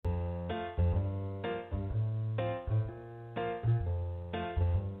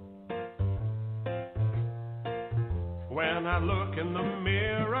When I look in the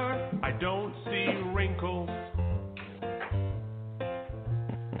mirror, I don't see wrinkles.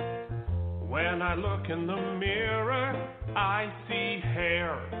 When I look in the mirror, I see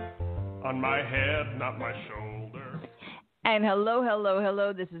hair on my head, not my shoulder. And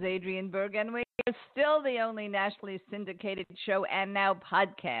hello. This is Adrienne Berg, and we are still the only nationally syndicated show and now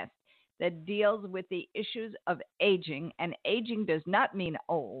podcast that deals with the issues of aging. And aging does not mean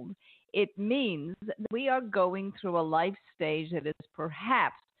old. It means that we are going through a life stage that is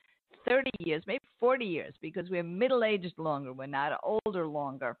perhaps 30 years, maybe 40 years, because we're middle-aged longer. We're not older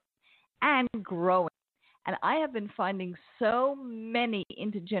longer, and growing. And I have been finding so many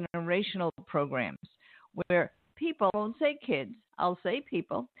intergenerational programs where people, I won't say kids, I'll say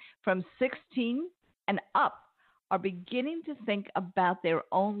people from 16 and up are beginning to think about their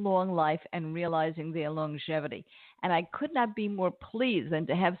own long life and realizing their longevity. And I could not be more pleased than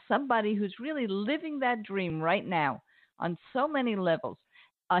to have somebody who's really living that dream right now on so many levels.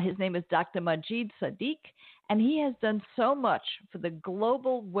 His name is Dr. Majid Sadigh, and he has done so much for the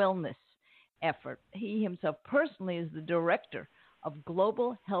global wellness effort. He himself personally is the director of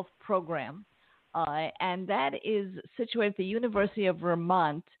Global Health Program, and that is situated at the University of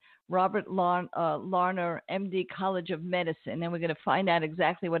Vermont, Robert Larner, MD, College of Medicine, and we're going to find out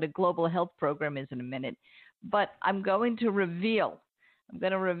exactly what a global health program is in a minute. But I'm going to reveal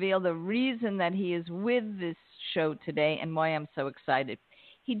the reason that he is with this show today and why I'm so excited.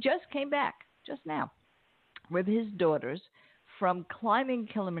 He just came back, just now, with his daughters from climbing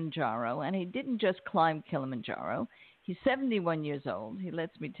Kilimanjaro, and he didn't just climb Kilimanjaro. He's 71 years old. He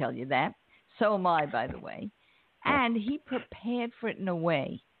lets me tell you that. So am I, by the way. And he prepared for it in a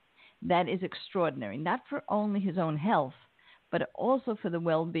way that is extraordinary, not for only his own health, but also for the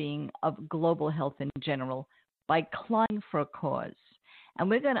well-being of global health in general by climbing for a cause. And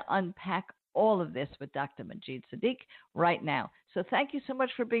we're going to unpack all of this with Dr. Majid Sadigh right now. So thank you so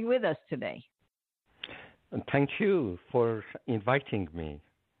much for being with us today. And thank you for inviting me.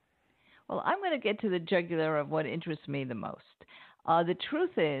 Well, I'm going to get to the jugular of what interests me the most. The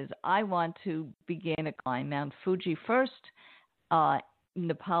truth is, I want to begin a climb, Mount Fuji first,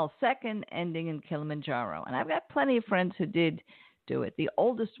 Nepal second, ending in Kilimanjaro. And I've got plenty of friends who did do it. The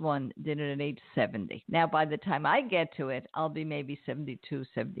oldest one did it at age 70. Now, by the time I get to it, I'll be maybe 72,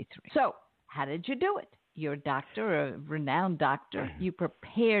 73. So how did you do it? You're a doctor, a renowned doctor. You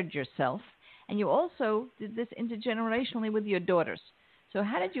prepared yourself. And you also did this intergenerationally with your daughters. So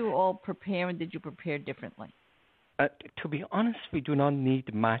how did you all prepare, and did you prepare differently? To be honest, we do not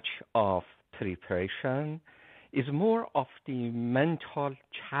need much of preparation. It's more of the mental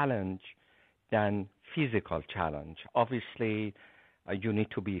challenge than physical challenge. Obviously, you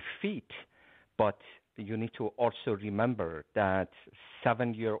need to be fit, but you need to also remember that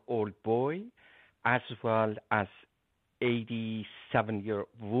 7-year-old boy as well as 87-year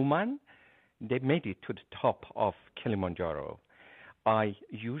woman, they made it to the top of Kilimanjaro. I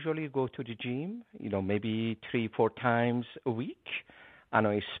usually go to the gym, maybe 3-4 times a week, and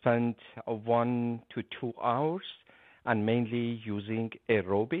I spend 1 to 2 hours and mainly using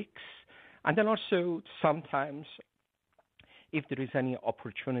aerobics. And then also sometimes if there is any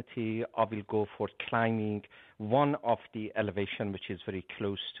opportunity, I will go for climbing one of the elevation which is very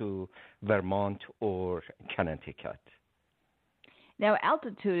close to Vermont or Connecticut. Now,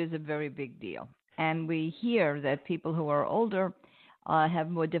 altitude is a very big deal, and we hear that people who are older have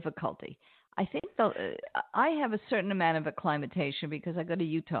more difficulty. I think I have a certain amount of acclimatation because I go to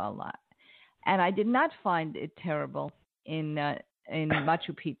Utah a lot, and I did not find it terrible in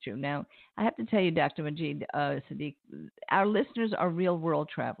Machu Picchu. Now, I have to tell you, Dr. Majid Sadigh, our listeners are real-world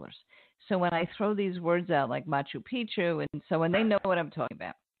travelers. So when I throw these words out like Machu Picchu and so on, they know what I'm talking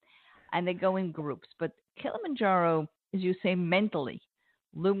about, and they go in groups. But Kilimanjaro, as you say, mentally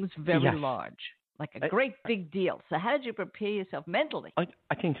looms very large, like a great big deal. So how did you prepare yourself mentally?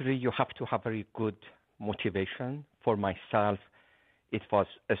 I think really you have to have very good motivation. For myself, it was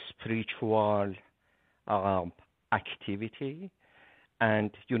a spiritual activity.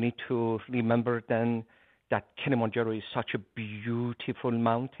 And you need to remember then that Kilimanjaro is such a beautiful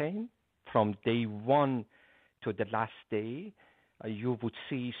mountain. From day one to the last day, you would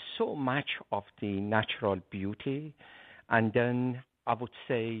see so much of the natural beauty. And then I would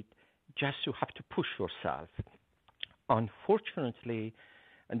say just you have to push yourself. Unfortunately,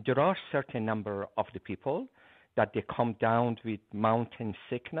 there are certain number of the people that they come down with mountain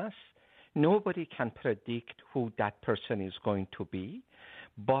sickness. Nobody can predict who that person is going to be,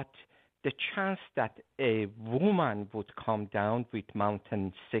 but the chance that a woman would come down with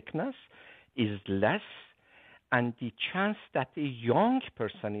mountain sickness is less, and the chance that a young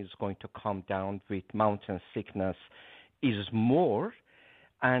person is going to come down with mountain sickness is more.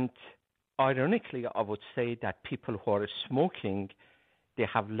 And ironically, I would say that people who are smoking, they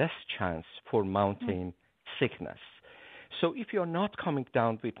have less chance for mountain sickness. So if you're not coming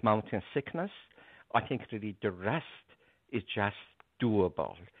down with mountain sickness, I think really the rest is just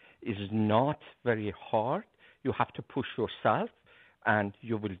doable. It's not very hard. You have to push yourself, and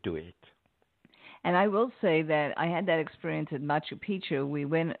you will do it. And I will say that I had that experience at Machu Picchu. We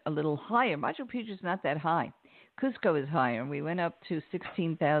went a little higher. Machu Picchu is not that high. Cusco is higher. We went up to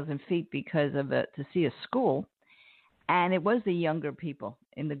 16,000 feet because of to see a school, and it was the younger people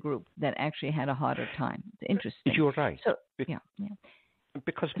in the group that actually had a harder time. It's interesting. You're right. So, yeah.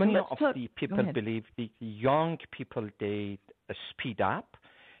 Because many of the people believe the young people, they speed up.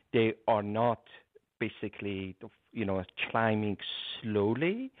 They are not basically, climbing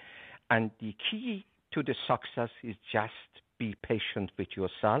slowly. And the key to the success is just be patient with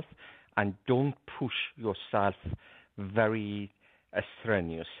yourself and don't push yourself very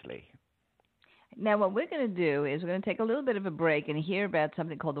strenuously. Now, what we're going to do is we're going to take a little bit of a break and hear about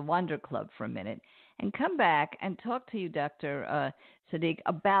something called the Wander Club for a minute and come back and talk to you, Dr. Sadigh,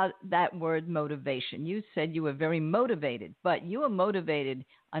 about that word motivation. You said you were very motivated, but you were motivated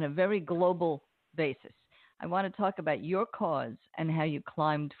on a very global basis. I want to talk about your cause and how you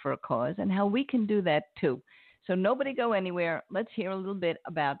climbed for a cause and how we can do that too. So nobody go anywhere. Let's hear a little bit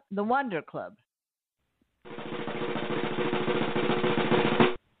about the Wander Club.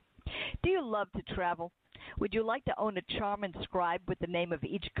 Do you love to travel? Would you like to own a charm inscribed with the name of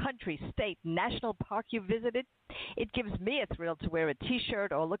each country, state, national park you visited? It gives me a thrill to wear a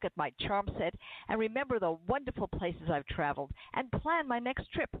T-shirt or look at my charm set and remember the wonderful places I've traveled and plan my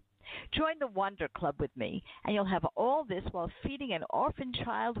next trip. Join the Wander Club with me, and you'll have all this while feeding an orphan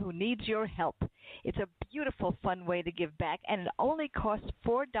child who needs your help. It's a beautiful, fun way to give back, and it only costs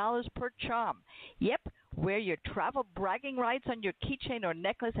 $4 per charm. Yep, wear your travel bragging rights on your keychain or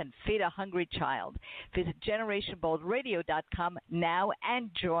necklace and feed a hungry child. Visit GenerationBoldRadio.com now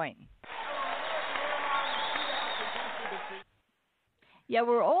and join. Yeah,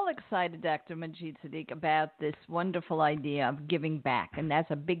 we're all excited, Dr. Majid Sadigh, about this wonderful idea of giving back, and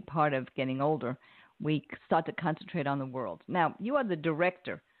that's a big part of getting older. We start to concentrate on the world. Now, you are the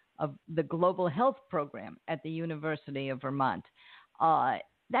director of the Global Health Program at the University of Vermont.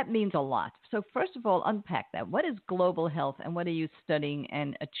 That means a lot. So first of all, unpack that. What is global health, and what are you studying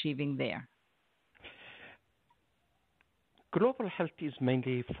and achieving there? Global health is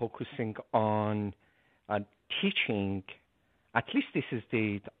mainly focusing on teaching. At least this is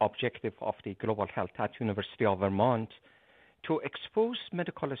the objective of the Global Health at University of Vermont, to expose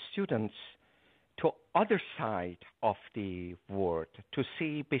medical students to other side of the world, to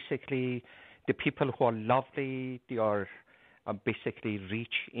see basically the people who are lovely, they are basically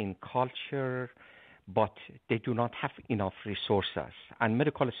rich in culture, but they do not have enough resources. And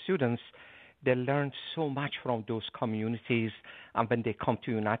medical students, they learn so much from those communities, and when they come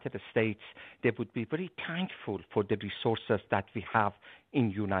to United States, they would be very thankful for the resources that we have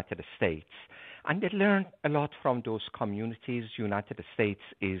in United States. And they learn a lot from those communities. United States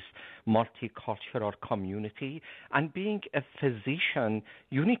is multicultural community, and being a physician,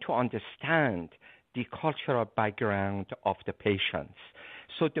 you need to understand the cultural background of the patients.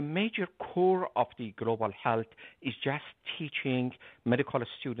 So the major core of the global health is just teaching medical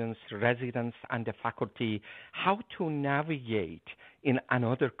students, residents, and the faculty how to navigate in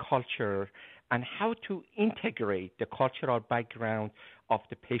another culture and how to integrate the cultural background of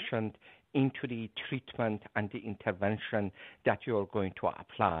the patient into the treatment and the intervention that you are going to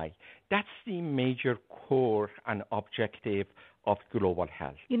apply. That's the major core and objective of global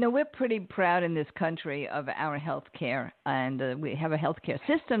health. You know, we're pretty proud in this country of our health care, and we have a health care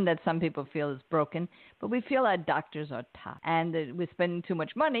system that some people feel is broken, but we feel our doctors are top. And we're spending too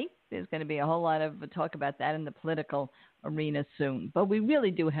much money. There's going to be a whole lot of talk about that in the political arena soon. But we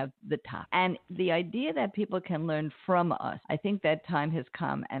really do have the top. And the idea that people can learn from us, I think that time has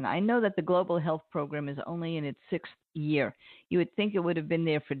come. And I know that the Global Health Program is only in its 6th year. You would think it would have been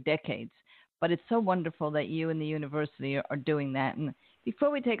there for decades. But it's so wonderful that you and the university are doing that. And before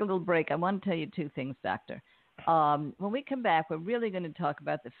we take a little break, I want to tell you two things, Doctor. When we come back, we're really going to talk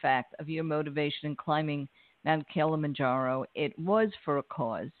about the fact of your motivation in climbing Mount Kilimanjaro. It was for a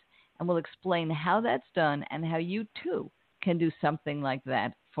cause. And we'll explain how that's done and how you, too, can do something like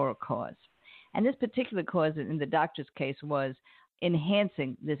that for a cause. And this particular cause, in the doctor's case, was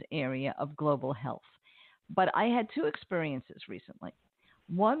enhancing this area of global health. But I had two experiences recently.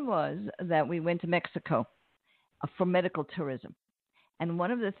 One was that we went to Mexico for medical tourism. And one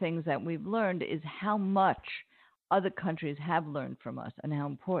of the things that we've learned is how much other countries have learned from us and how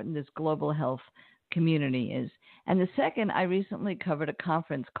important this global health community is. And the second, I recently covered a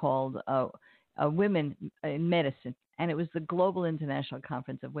conference called Women in Medicine, and it was the Global International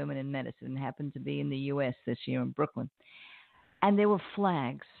Conference of Women in Medicine. It happened to be in the U.S. this year in Brooklyn. And there were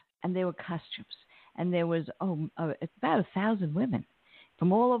flags, and there were costumes, and there was about 1,000 women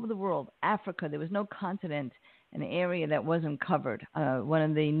from all over the world. Africa, there was no continent, an area that wasn't covered. One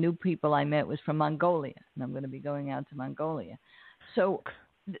of the new people I met was from Mongolia, and I'm going to be going out to Mongolia. So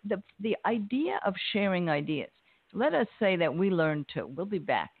the idea of sharing ideas, let us say that we learn too. We'll be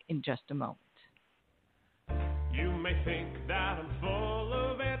back in just a moment. You may think that I'm full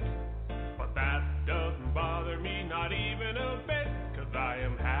of it, but that doesn't bother me, not even a bit, 'cause I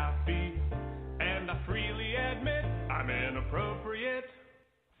am happy, and I freely admit I'm inappropriate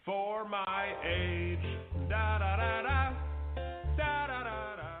for my age. Da da da da, da da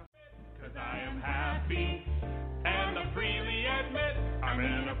da da. 'Cause I am happy, and I freely admit I'm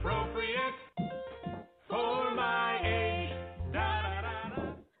inappropriate for my age. Da da da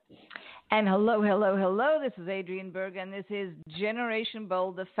da. And hello, hello, hello. This is Adrienne Berg, and this is Generation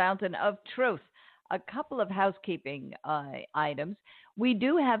Bold, the Fountain of Truth. A couple of housekeeping items. We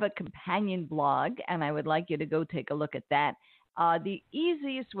do have a companion blog, and I would like you to go take a look at that. The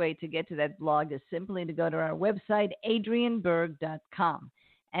easiest way to get to that blog is simply to go to our website, adrienneberg.com.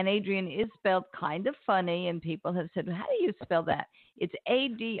 And Adrienne is spelled kind of funny, and people have said, well, how do you spell that? It's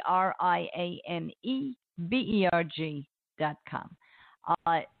ADRIANEBERG.com.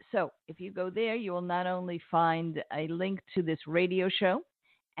 So if you go there, you will not only find a link to this radio show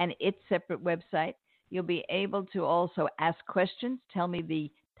and its separate website, you'll be able to also ask questions, tell me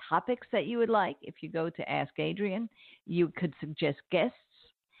the topics that you would like. If you go to Ask Adrienne, you could suggest guests,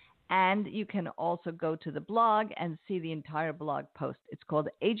 and you can also go to the blog and see the entire blog post. It's called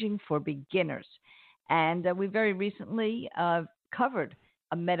Aging for Beginners. And we very recently covered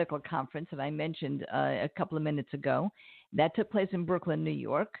a medical conference that I mentioned a couple of minutes ago. That took place in Brooklyn, New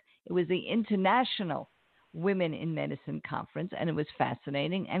York. It was the International Women in Medicine Conference, and it was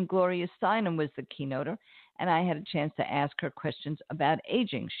fascinating. And Gloria Steinem was the keynoter, and I had a chance to ask her questions about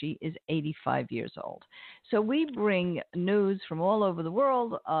aging. She is 85 years old. So we bring news from all over the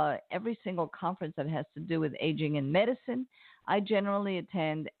world. Every single conference that has to do with aging and medicine, I generally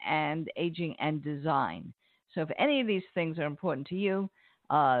attend, and aging and design. So if any of these things are important to you,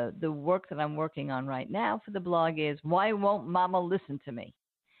 the work that I'm working on right now for the blog is Why Won't Mama Listen to Me?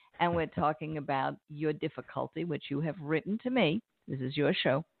 And we're talking about your difficulty, which you have written to me, this is your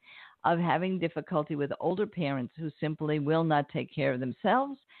show, of having difficulty with older parents who simply will not take care of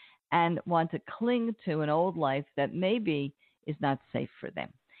themselves and want to cling to an old life that maybe is not safe for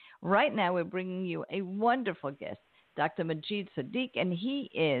them. Right now, we're bringing you a wonderful guest, Dr. Majid Sadigh, and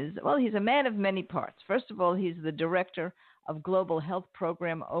he's a man of many parts. First of all, he's the director of Global Health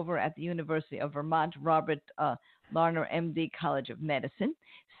Program over at the University of Vermont, Robert Larner, MD, College of Medicine.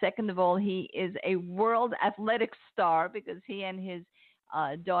 Second of all, he is a world athletic star because he and his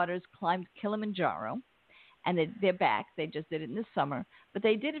daughters climbed Kilimanjaro, and they're back. They just did it in the summer, but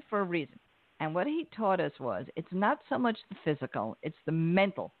they did it for a reason. And what he taught us was it's not so much the physical, it's the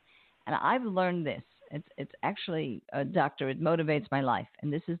mental. And I've learned this. It's actually, doctor, it motivates my life.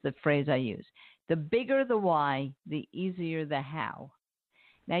 And this is the phrase I use. The bigger the why, the easier the how.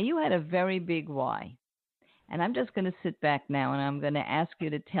 Now, you had a very big why. And I'm just going to sit back now and I'm going to ask you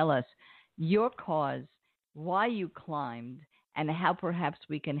to tell us your cause, why you climbed, and how perhaps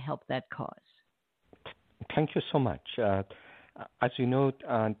we can help that cause. Thank you so much. As you know,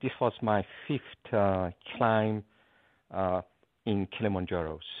 this was my fifth climb in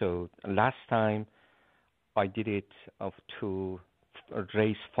Kilimanjaro. So last time I did it to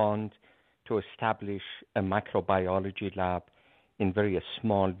raise funds to establish a microbiology lab in very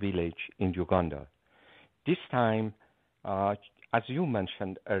small village in Uganda. This time, as you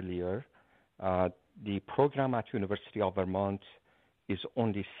mentioned earlier, the program at University of Vermont is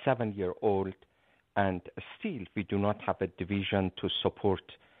only 7-year-old, and still we do not have a division to support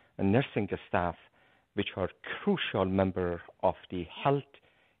nursing staff, which are crucial member of the health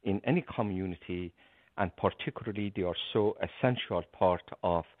in any community, and particularly they are so essential part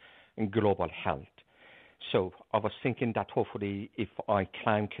of global health. So I was thinking that hopefully if I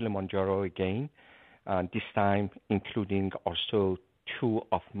climb Kilimanjaro again, this time including also 2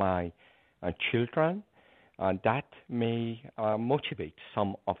 of my children, that may motivate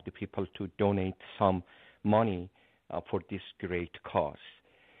some of the people to donate some money for this great cause.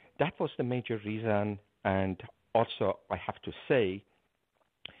 That was the major reason, and also I have to say,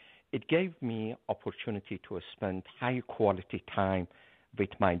 it gave me opportunity to spend high quality time with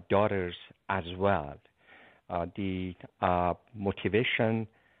my daughters as well. The motivation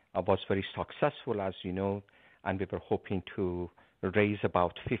was very successful, as you know, and we were hoping to raise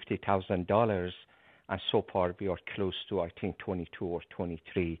about $50,000, and so far we are close to, I think, 22 or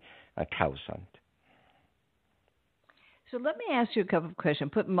 23,000. So let me ask you a couple of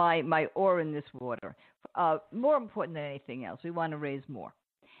questions. Put my oar in this water. More important than anything else, we want to raise more.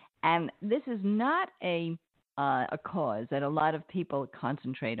 And this is not a cause that a lot of people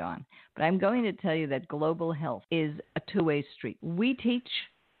concentrate on. But I'm going to tell you that global health is a two-way street. We teach,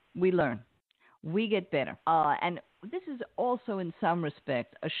 we learn, we get better. And this is also, in some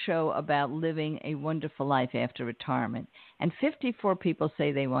respect, a show about living a wonderful life after retirement. And 54 people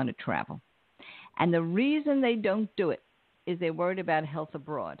say they want to travel. And the reason they don't do it is they're worried about health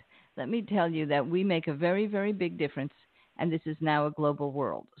abroad. Let me tell you that we make a very, very big difference, and this is now a global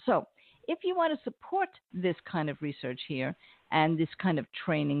world. So if you want to support this kind of research here and this kind of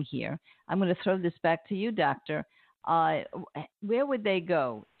training here, I'm going to throw this back to you, Doctor. Where would they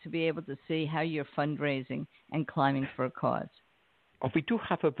go to be able to see how you're fundraising and climbing for a cause? We do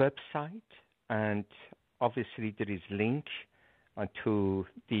have a website, and obviously there is link to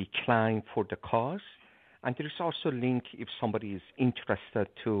the Climb for the Cause. And there is also a link if somebody is interested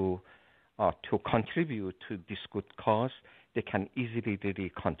to contribute to this good cause, they can easily really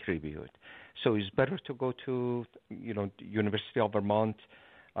contribute. So it's better to go to, the University of Vermont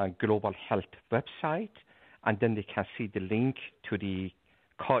Global Health website, and then they can see the link to the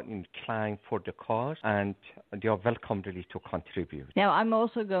Climb for the Cause, and they are welcome really to contribute. Now, I'm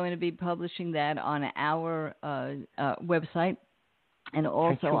also going to be publishing that on our website and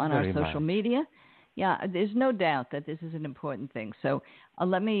also on our social media. Yeah, there's no doubt that this is an important thing. So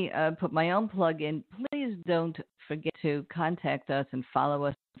let me put my own plug in. Please don't forget to contact us and follow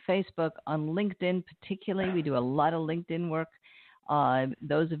us on Facebook, on LinkedIn particularly. We do a lot of LinkedIn work.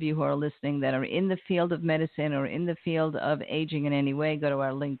 Those of you who are listening that are in the field of medicine or in the field of aging in any way, go to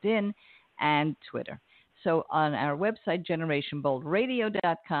our LinkedIn and Twitter. So on our website,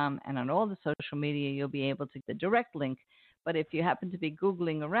 generationboldradio.com, and on all the social media, you'll be able to get the direct link. But if you happen to be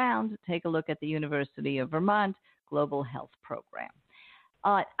Googling around, take a look at the University of Vermont Global Health Program.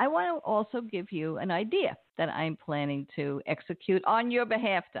 I want to also give you an idea that I'm planning to execute on your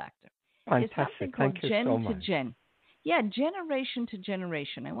behalf, Doctor. Fantastic. It's something called Thank you Gen so to much. Gen. Yeah, generation to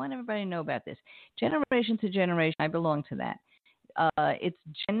generation. I want everybody to know about this. Generation to generation, I belong to that. It's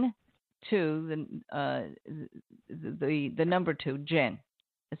Gen 2, the number 2, Gen.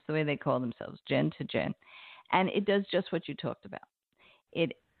 That's the way they call themselves, Gen to Gen. And it does just what you talked about.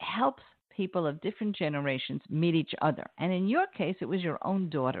 It helps people of different generations meet each other. And in your case, it was your own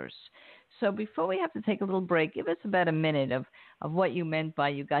daughters. So before we have to take a little break, give us about a minute of what you meant by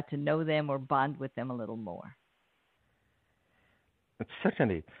you got to know them or bond with them a little more.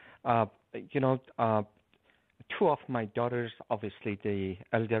 Certainly. Two of my daughters, obviously the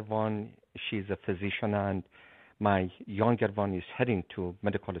elder one, she's a physician, and my younger one is heading to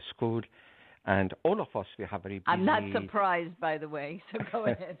medical school. And all of us, we have very busy... I'm not surprised, by the way, so go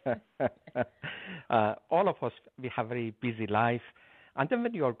ahead. All of us, we have very busy life. And then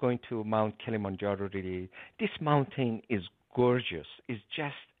when you are going to Mount Kilimanjaro, really, this mountain is gorgeous. It's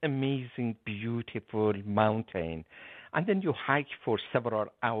just amazing, beautiful mountain. And then you hike for several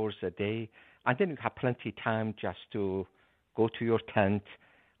hours a day, and then you have plenty of time just to go to your tent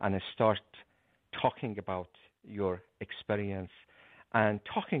and start talking about your experience. And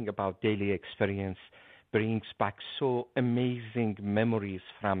talking about daily experience brings back so amazing memories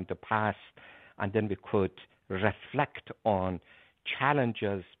from the past, and then we could reflect on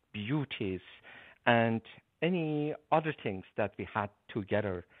challenges, beauties, and any other things that we had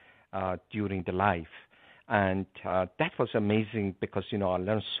together during the life. And that was amazing because, I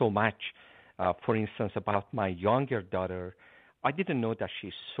learned so much. For instance, about my younger daughter, I didn't know that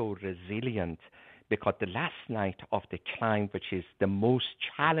she's so resilient, because the last night of the climb, which is the most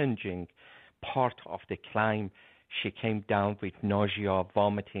challenging part of the climb, she came down with nausea,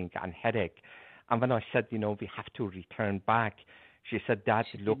 vomiting, and headache. And when I said, we have to return back, she said, Dad,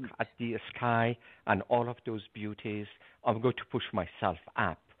 look at the sky and all of those beauties. I'm going to push myself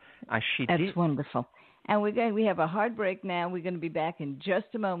up. And she did. That's wonderful. And we have a hard break now. We're going to be back in just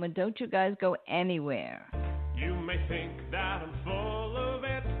a moment. Don't you guys go anywhere. You may think that I'm full of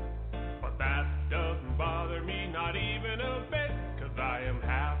it, but that doesn't bother me, not even a bit, 'cause I am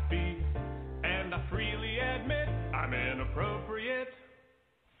happy, and I freely admit I'm inappropriate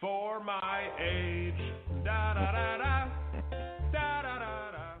for my age. Da-da-da-da,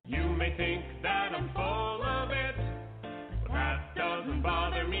 da-da-da-da. You may think that I'm full of it, but that doesn't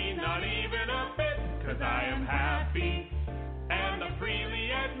bother me, not even a bit, 'cause I am happy, and I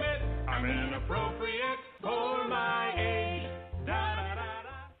freely admit I'm inappropriate for my age.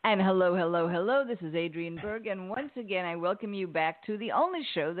 Da-da-da-da. And hello, hello, hello. This is Adrienne Berg, and once again, I welcome you back to the only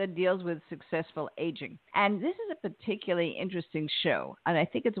show that deals with successful aging. And this is a particularly interesting show, and I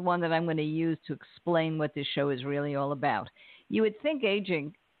think it's one that I'm going to use to explain what this show is really all about. You would think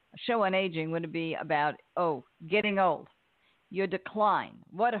aging, a show on aging, would be about, getting old, your decline,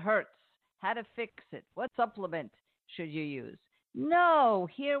 what hurts, how to fix it, what supplement should you use. No,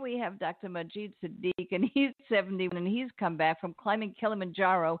 here we have Dr. Majid Sadigh, and he's 71, and he's come back from climbing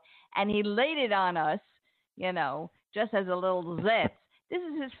Kilimanjaro, and he laid it on us, just as a little zest. This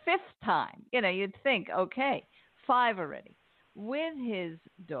is his 5th time. You'd think, okay, 5 already, with his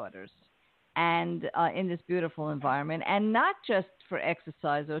daughters, and in this beautiful environment, and not just for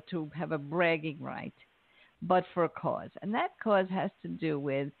exercise or to have a bragging right, but for a cause. And that cause has to do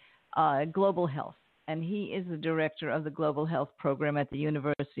with global health. And he is the director of the Global Health Program at the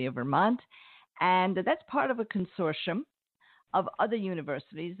University of Vermont. And that's part of a consortium of other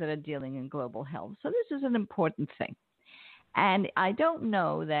universities that are dealing in global health. So this is an important thing. And I don't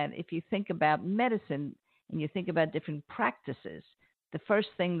know that if you think about medicine and you think about different practices, the first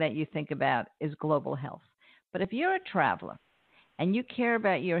thing that you think about is global health. But if you're a traveler and you care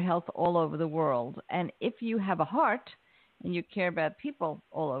about your health all over the world, and if you have a heart and you care about people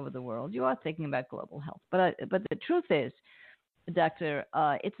all over the world, you are thinking about global health. But the truth is, Doctor,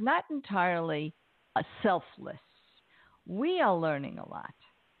 it's not entirely selfless. We are learning a lot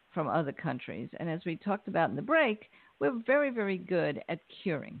from other countries. And as we talked about in the break, we're very, very good at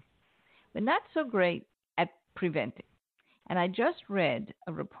curing, but not so great at preventing. And I just read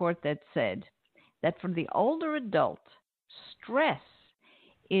a report that said that for the older adult, stress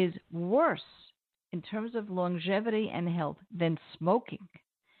is worse in terms of longevity and health than smoking.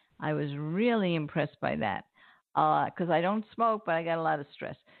 I was really impressed by that because I don't smoke, but I got a lot of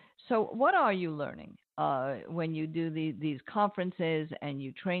stress. So what are you learning when you do these conferences and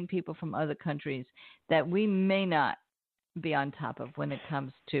you train people from other countries that we may not be on top of when it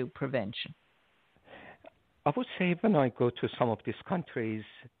comes to prevention? I would say when I go to some of these countries,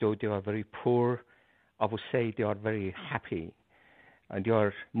 though they are very poor, I would say they are very happy. And they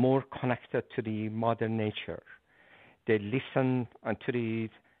are more connected to the mother nature. They listen to the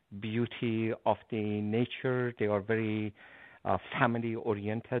beauty of the nature. They are very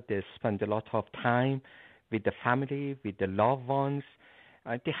family-oriented. They spend a lot of time with the family, with the loved ones.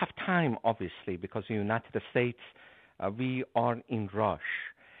 They have time, obviously, because in the United States, we are in rush.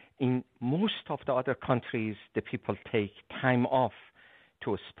 In most of the other countries, the people take time off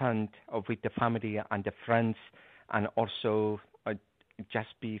to spend with the family and the friends, and also just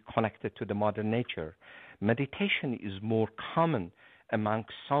be connected to the mother nature. Meditation is more common among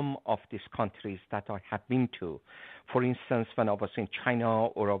some of these countries that I have been to. For instance, when I was in China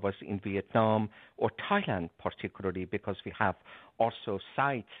or I was in Vietnam or Thailand particularly, because we have also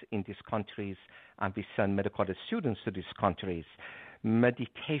sites in these countries and we send medical students to these countries,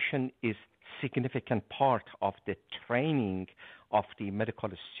 meditation is significant part of the training of the medical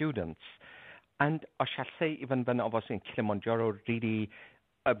students. And I shall say, even when I was in Kilimanjaro, really,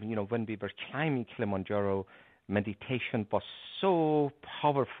 when we were climbing Kilimanjaro, meditation was so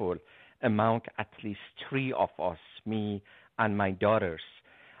powerful among at least 3 of us, me and my daughters.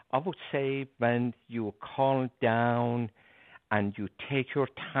 I would say when you calm down and you take your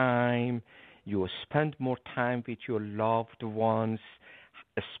time, you spend more time with your loved ones,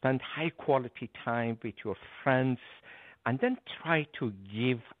 spend high-quality time with your friends, and then try to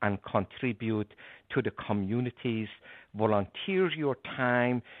give and contribute to the communities, volunteer your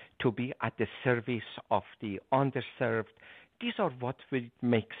time to be at the service of the underserved. These are what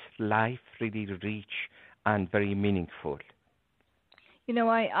makes life really rich and very meaningful.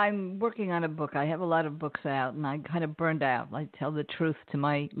 I'm working on a book. I have a lot of books out, and I kind of burned out. I tell the truth to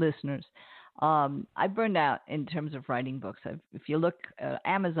my listeners. I burned out in terms of writing books. If you look at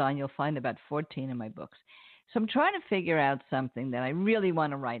Amazon, you'll find about 14 of my books. So I'm trying to figure out something that I really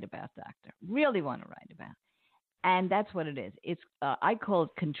want to write about, Doctor. Really want to write about. And that's what it is. It's I call it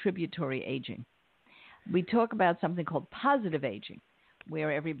contributory aging. We talk about something called positive aging,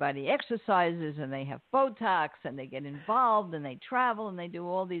 where everybody exercises and they have Botox and they get involved and they travel and they do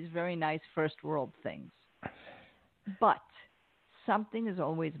all these very nice first world things. But something is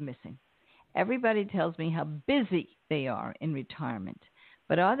always missing. Everybody tells me how busy they are in retirement,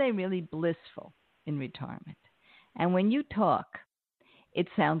 but are they really blissful in retirement? And when you talk, it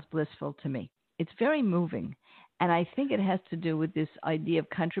sounds blissful to me. It's very moving. And I think it has to do with this idea of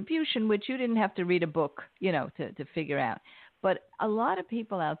contribution, which you didn't have to read a book, to figure out. But a lot of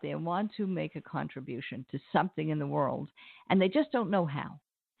people out there want to make a contribution to something in the world, and they just don't know how.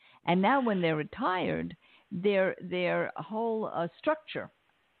 And now when they're retired, their whole structure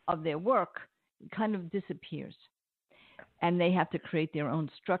of their work kind of disappears. And they have to create their own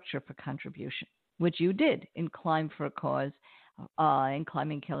structure for contribution, which you did in Climb for a Cause, in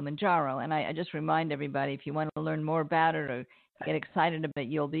climbing Kilimanjaro. And I just remind everybody, if you want to learn more about it or get excited about it,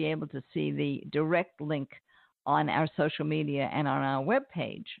 you'll be able to see the direct link on our social media and on our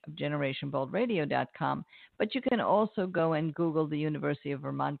webpage of generationboldradio.com. But you can also go and Google the University of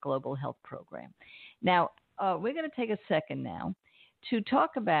Vermont Global Health Program. Now, we're going to take a second now to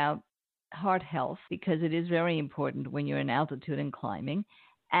talk about heart health, because it is very important when you're in altitude and climbing.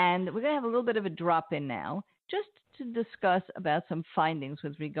 And we're going to have a little bit of a drop in now just to discuss about some findings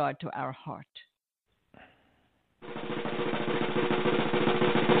with regard to our heart.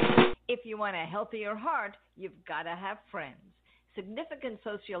 If you want a healthier heart, you've got to have friends. Significant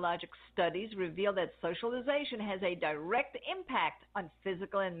sociologic studies reveal that socialization has a direct impact on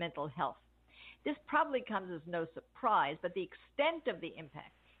physical and mental health. This probably comes as no surprise, but the extent of the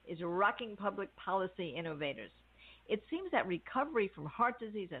impact is rocking public policy innovators. It seems that recovery from heart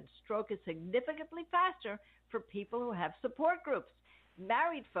disease and stroke is significantly faster for people who have support groups.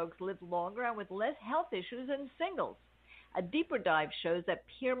 Married folks live longer and with less health issues than singles. A deeper dive shows that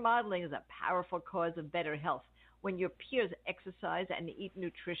peer modeling is a powerful cause of better health when your peers exercise and eat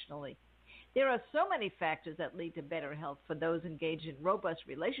nutritionally. There are so many factors that lead to better health for those engaged in robust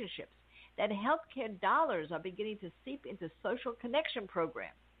relationships that healthcare dollars are beginning to seep into social connection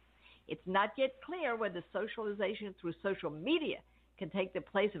programs. It's not yet clear whether socialization through social media can take the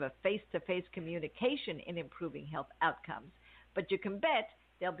place of a face-to-face communication in improving health outcomes. But you can bet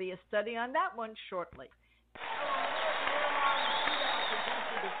there'll be a study on that one shortly.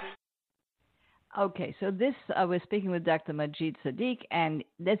 Okay, so this, we're speaking with Dr. Majid Sadigh, and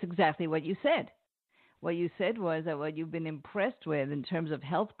that's exactly what you said. What you said was that what you've been impressed with in terms of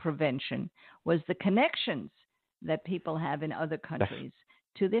health prevention was the connections that people have in other countries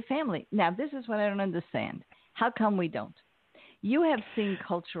to their family. Now, this is what I don't understand. How come we don't? You have seen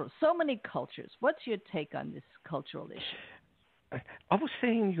so many cultures. What's your take on this cultural issue? I was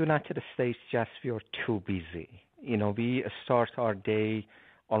saying United States, just we are too busy. You know, we start our day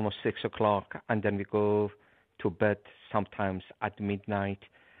almost 6 o'clock, and then we go to bed sometimes at midnight.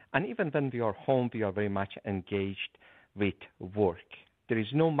 And even when we are home, we are very much engaged with work. There is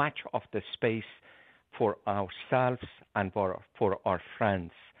no much of the space for ourselves and for our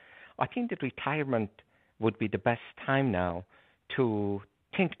friends. I think that retirement would be the best time now to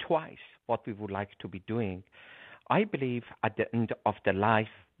think twice what we would like to be doing. I believe at the end of the life,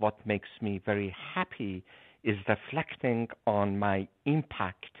 what makes me very happy is reflecting on my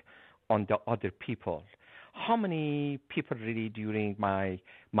impact on the other people. How many people really during my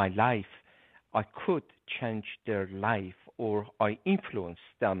life I could change their life, or I influence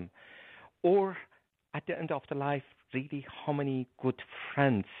them, or at the end of the life, really how many good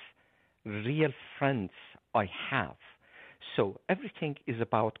friends, real friends I have. So everything is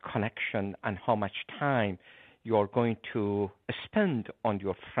about connection and how much time you are going to spend on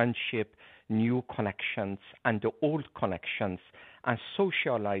your friendship, new connections and the old connections, and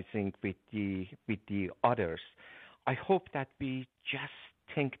socializing with the others. I hope that we just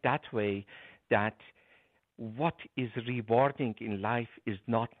think that way, that what is rewarding in life is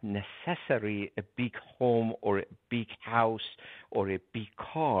not necessarily a big home or a big house or a big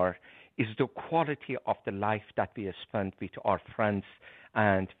car. Is the quality of the life that we spend with our friends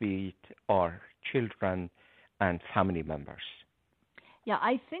and with our children and family members. Yeah,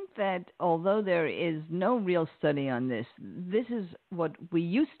 I think that although there is no real study on this, this is what we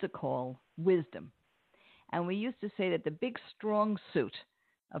used to call wisdom. And we used to say that the big strong suit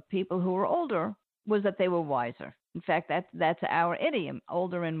of people who were older was that they were wiser. In fact, that's our idiom,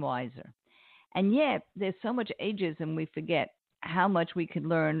 older and wiser. And yet there's so much ageism we forget how much we could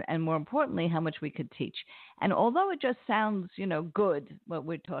learn, and more importantly, how much we could teach. And although it just sounds, good, what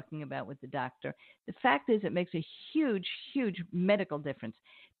we're talking about with the doctor, the fact is it makes a huge, huge medical difference.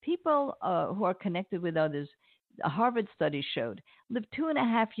 People who are connected with others, a Harvard study showed, live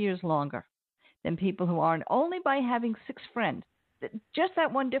 2.5 years longer than people who aren't, only by having 6 friends. Just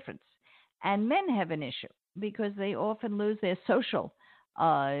that one difference. And men have an issue because they often lose their social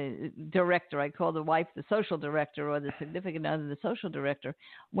director. I call the wife the social director, or the significant other the social director,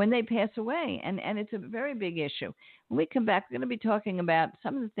 when they pass away. And it's a very big issue. When we come back, we're going to be talking about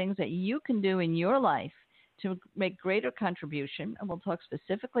some of the things that you can do in your life to make greater contribution. And we'll talk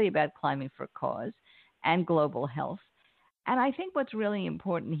specifically about climbing for a cause and global health. And I think what's really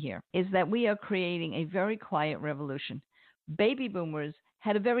important here is that we are creating a very quiet revolution. Baby boomers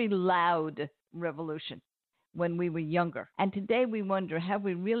had a very loud revolution when we were younger. And today we wonder, have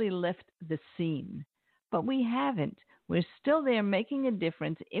we really left the scene? But we haven't. We're still there making a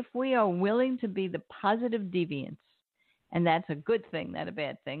difference if we are willing to be the positive deviants, and that's a good thing, not a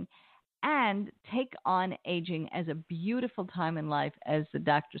bad thing, and take on aging as a beautiful time in life, as the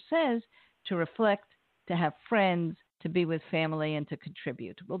doctor says, to reflect, to have friends, to be with family, and to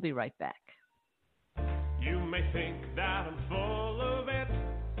contribute. We'll be right back. You may think that I'm full of it,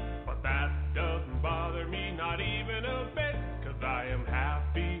 but that doesn't bother me, not even a bit, 'cause I am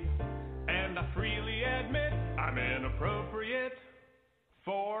happy, and I freely admit I'm inappropriate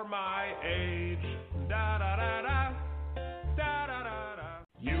for my age. Da-da-da-da, da-da-da-da.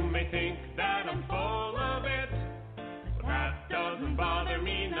 You may think that I'm full of it, but that doesn't bother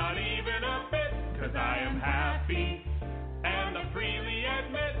me, not even a bit, 'cause I am happy, and I freely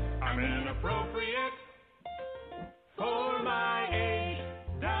admit I'm inappropriate for my age.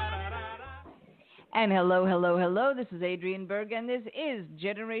 Da-da-da-da. And hello, hello, hello. This is Adrienne Berg, and this is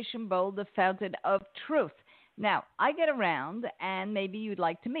Generation Bold, the fountain of truth. Now, I get around, and maybe you'd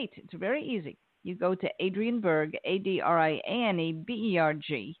like to meet. It's very easy. You go to AdrienneBerg,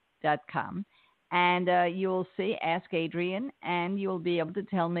 AdrianeBerg.com, and you'll see Ask Adrienne, and you'll be able to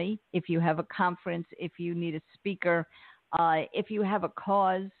tell me if you have a conference, if you need a speaker, if you have a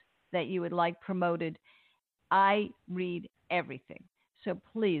cause that you would like promoted. I read everything. So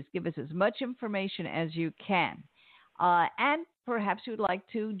please give us as much information as you can. And perhaps you'd like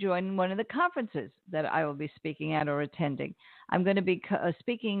to join one of the conferences that I will be speaking at or attending. I'm going to be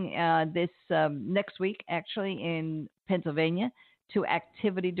speaking this next week, actually, in Pennsylvania, to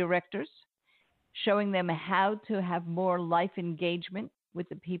activity directors, showing them how to have more life engagement with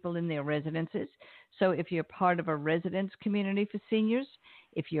the people in their residences. So if you're part of a residence community for seniors,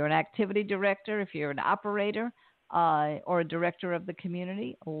 if you're an activity director, if you're an operator, or a director of the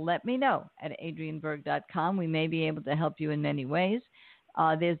community, let me know at adrienneberg.com. We may be able to help you in many ways.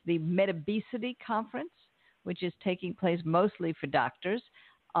 There's the Metabesity Conference, which is taking place mostly for doctors.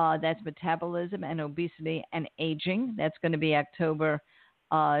 That's metabolism and obesity and aging. That's going to be October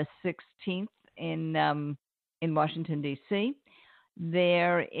 16th in Washington, D.C.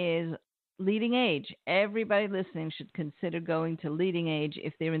 There is Leading Age. Everybody listening should consider going to Leading Age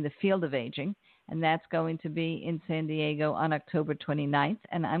if they're in the field of aging. And that's going to be in San Diego on October 29th.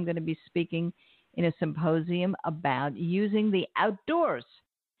 And I'm going to be speaking in a symposium about using the outdoors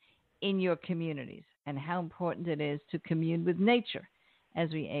in your communities and how important it is to commune with nature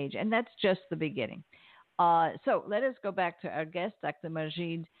as we age. And that's just the beginning. So let us go back to our guest, Dr.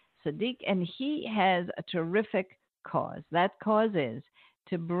 Majid Sadigh, and he has a terrific cause. That cause is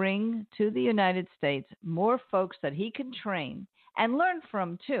to bring to the United States more folks that he can train and learn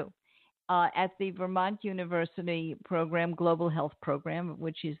from, too. At the Vermont University program, Global Health Program,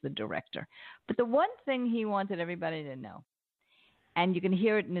 which he's the director. But the one thing he wanted everybody to know, and you can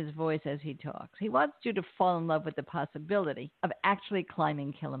hear it in his voice as he talks, he wants you to fall in love with the possibility of actually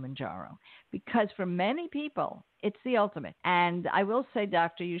climbing Kilimanjaro. Because for many people, it's the ultimate. And I will say,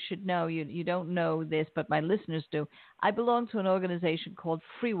 doctor, you should know, you don't know this, but my listeners do. I belong to an organization called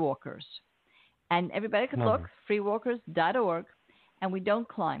Free Walkers. And everybody can look, freewalkers.org. And we don't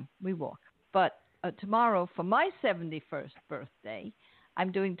climb, we walk. But tomorrow, for my 71st birthday,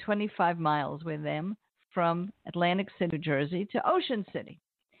 I'm doing 25 miles with them from Atlantic City, New Jersey, to Ocean City.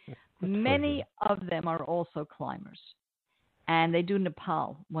 Many of them are also climbers. And they do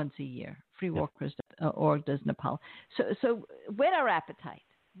Nepal once a year. Freewalkers.org does Nepal. So whet our appetite.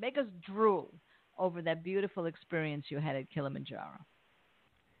 Make us drool over that beautiful experience you had at Kilimanjaro.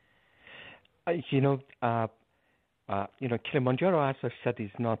 Kilimanjaro, as I said,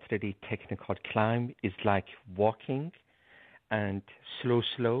 is not really technical climb. It's like walking and slow,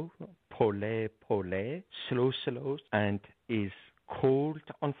 pole, slow, and is cold,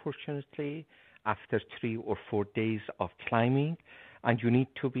 unfortunately, after 3 or 4 days of climbing. And you need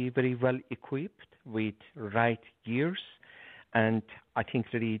to be very well equipped with right gears. And I think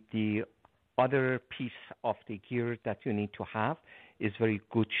really the other piece of the gear that you need to have is very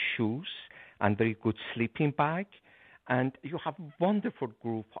good shoes and very good sleeping bag. And you have a wonderful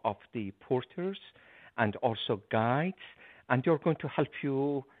group of the porters and also guides, and they're going to help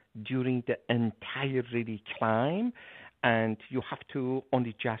you during the entire really climb. And you have to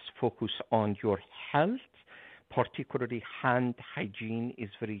only just focus on your health, particularly hand hygiene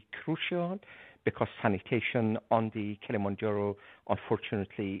is very crucial because sanitation on the Kilimanjaro,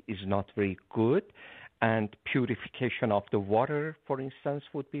 unfortunately, is not very good. And purification of the water, for instance,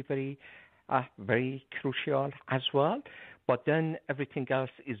 would be very crucial as well. But then everything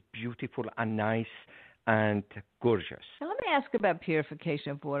else is beautiful and nice and gorgeous. Now, let me ask about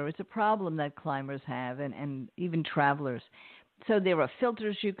purification of water. It's a problem that climbers have and even travelers. So there are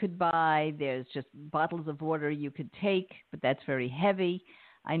filters you could buy. There's just bottles of water you could take, but that's very heavy.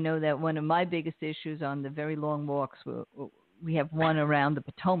 I know that one of my biggest issues on the very long walks, we have one around the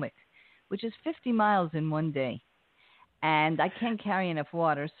Potomac, which is 50 miles in one day. And I can't carry enough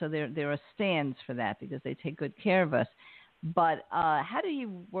water, so there are stands for that because they take good care of us. But how do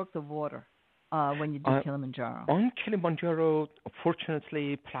you work the water when you do Kilimanjaro? On Kilimanjaro,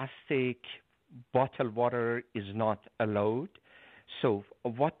 fortunately, plastic bottled water is not allowed. So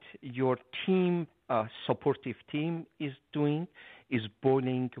what your team, supportive team, is doing is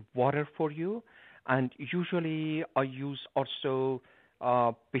boiling water for you. And usually I use also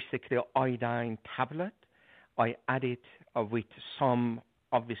basically iodine tablet. I add it with some,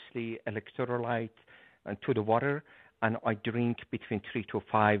 obviously, electrolyte to the water, and I drink between 3 to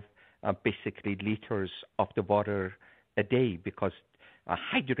 5 basically liters of the water a day because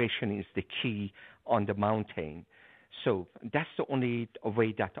hydration is the key on the mountain. So that's the only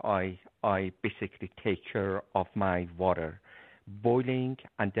way that I basically take care of my water, boiling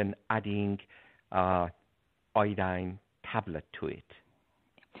and then adding iodine tablet to it.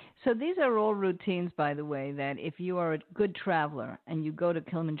 So these are all routines, by the way, that if you are a good traveler and you go to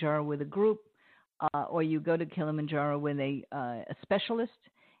Kilimanjaro with a group or you go to Kilimanjaro with a specialist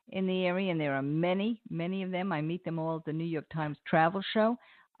in the area, and there are many, many of them. I meet them all at the New York Times Travel Show.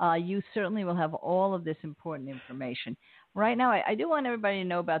 You certainly will have all of this important information. Right now, I do want everybody to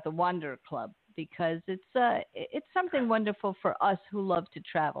know about the Wanderer Club because it's something wonderful for us who love to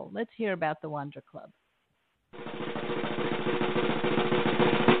travel. Let's hear about the Wanderer Club.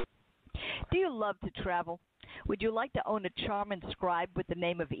 Do you love to travel? Would you like to own a charm inscribed with the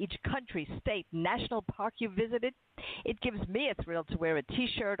name of each country, state, national park you visited? It gives me a thrill to wear a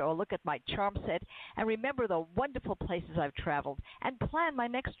T-shirt or look at my charm set and remember the wonderful places I've traveled and plan my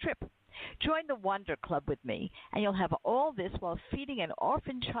next trip. Join the Wanderer Club with me, and you'll have all this while feeding an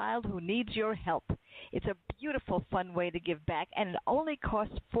orphan child who needs your help. It's a beautiful, fun way to give back, and it only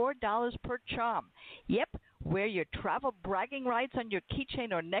costs $4 per charm. Yep, wear your travel bragging rights on your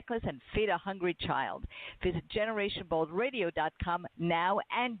keychain or necklace and feed a hungry child. Visit GenerationBoldRadio.com now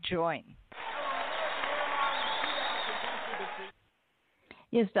and join.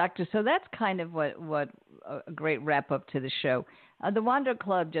 Yes, Doctor. So that's kind of what a great wrap-up to the show. The Wanderer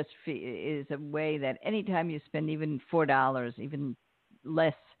Club just is a way that anytime you spend even $4, even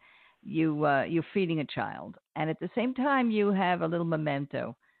less, you're feeding a child. And at the same time, you have a little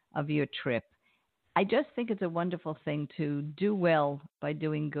memento of your trip. I just think it's a wonderful thing to do well by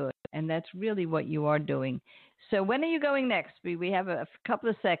doing good. And that's really what you are doing. So when are you going next? We have a couple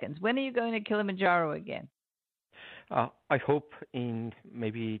of seconds. When are you going to Kilimanjaro again? I hope in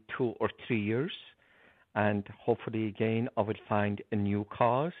maybe 2 or 3 years. And hopefully, again, I will find a new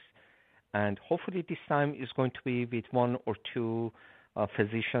cause. And hopefully this time is going to be with 1 or 2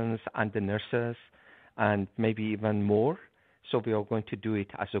 physicians and the nurses and maybe even more. So we are going to do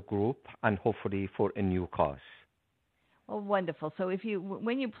it as a group and hopefully for a new cause. Well, wonderful. So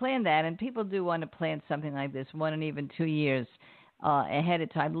when you plan that, and people do want to plan something like this 1 and even 2 years ahead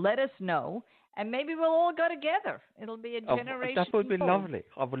of time, let us know. And maybe we'll all go together. It'll be a generation. That would be lovely.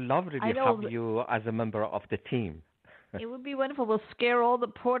 I would love to have you as a member of the team. It would be wonderful. We'll scare all the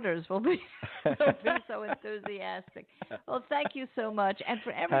porters. We'll be so enthusiastic. Well, thank you so much. And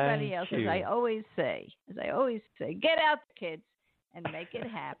for everybody else, as I always say, get out, kids, and make it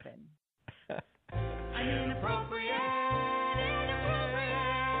happen.